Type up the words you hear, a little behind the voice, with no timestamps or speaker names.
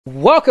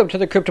Welcome to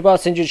the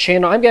CryptoBoss Ninja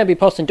channel. I'm going to be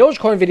posting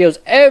Dogecoin videos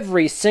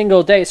every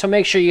single day, so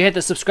make sure you hit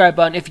the subscribe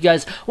button if you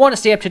guys want to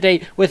stay up to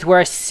date with where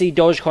I see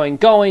Dogecoin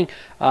going,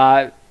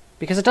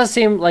 because it does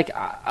seem like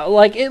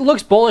it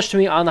looks bullish to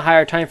me on the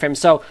higher time frame.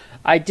 So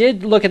I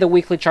did look at the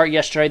weekly chart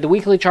yesterday. The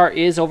weekly chart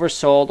is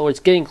oversold, or it's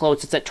getting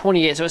close. It's at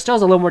 28, so it still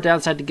has a little more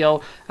downside to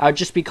go.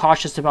 Just be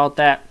cautious about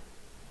that.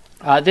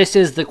 This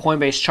is the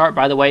Coinbase chart,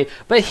 by the way.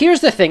 But here's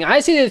the thing.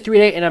 I see the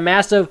 3-day in a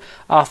massive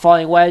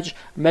falling wedge.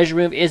 Measure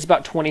move is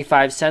about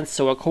 25 cents,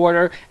 so a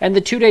quarter. And the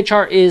 2-day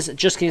chart is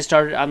just getting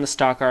started on the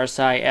stock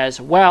RSI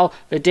as well.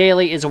 The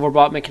daily is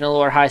overbought, making a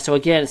lower high. So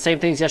again, same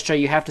things yesterday.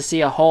 You have to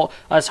see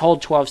us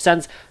hold 12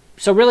 cents.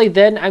 So really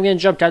then I'm going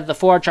to jump down to the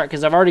 4-hour chart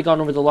because I've already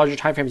gone over the larger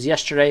time frames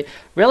yesterday.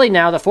 Really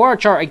now the 4-hour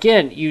chart,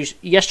 again,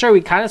 yesterday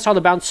we kind of saw the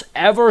bounce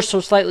ever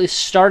so slightly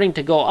starting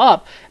to go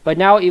up. But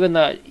now even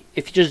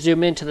if you just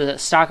zoom into the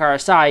stock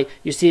RSI,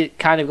 you see it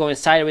kind of going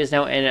sideways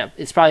now, and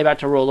it's probably about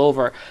to roll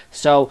over.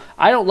 So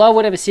I don't love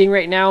what I'm seeing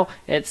right now.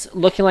 It's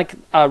looking like,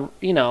 I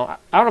don't know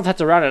if that's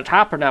around a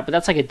top or not, but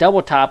that's like a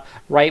double top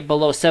right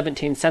below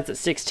 17 cents at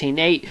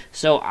 16.8.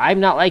 So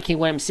I'm not liking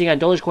what I'm seeing on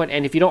Dogecoin,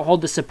 and if you don't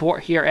hold the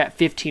support here at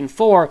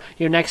 15.4,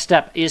 your next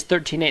step is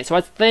 13.8. So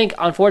I think,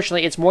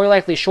 unfortunately, it's more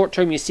likely short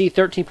term you see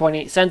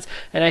 13.8 cents,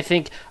 and I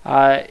think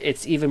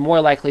it's even more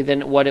likely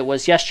than what it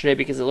was yesterday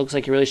because it looks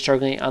like you're really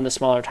struggling on the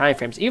smaller time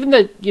frames. Even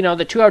the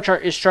 2-hour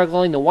chart is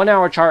struggling. The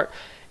 1-hour chart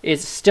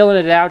is still in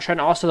a downtrend.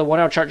 Also, the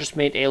 1-hour chart just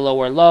made a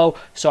lower low.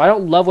 So I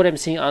don't love what I'm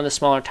seeing on the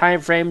smaller time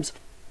frames.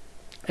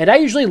 And I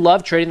usually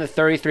love trading the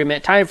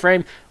 33-minute time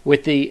frame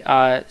with the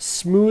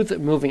smooth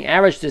moving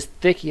average, this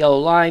thick yellow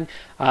line,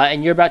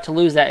 and you're about to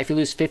lose that if you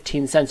lose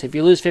 15 cents. If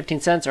you lose 15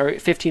 cents or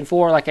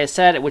 15.4, like I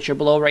said, which you're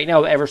below right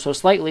now ever so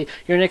slightly,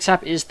 your next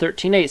stop is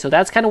 13.8. So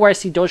that's kind of where I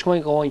see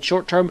Dogecoin going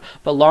short term,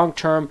 but long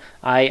term,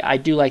 I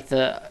do like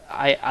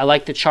I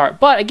like the chart.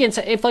 But again, it's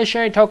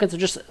inflationary tokens, so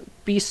just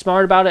be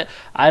smart about it.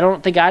 I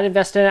don't think I'd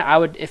invest in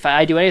it. If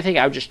I do anything,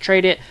 I would just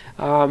trade it.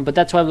 But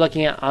that's what I'm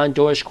looking at on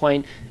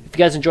Dogecoin. If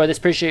you guys enjoyed this,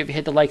 appreciate it if you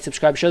hit the like,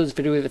 subscribe, share this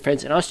video with your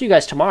friends, and I'll see you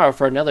guys tomorrow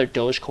for another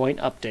Dogecoin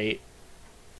update.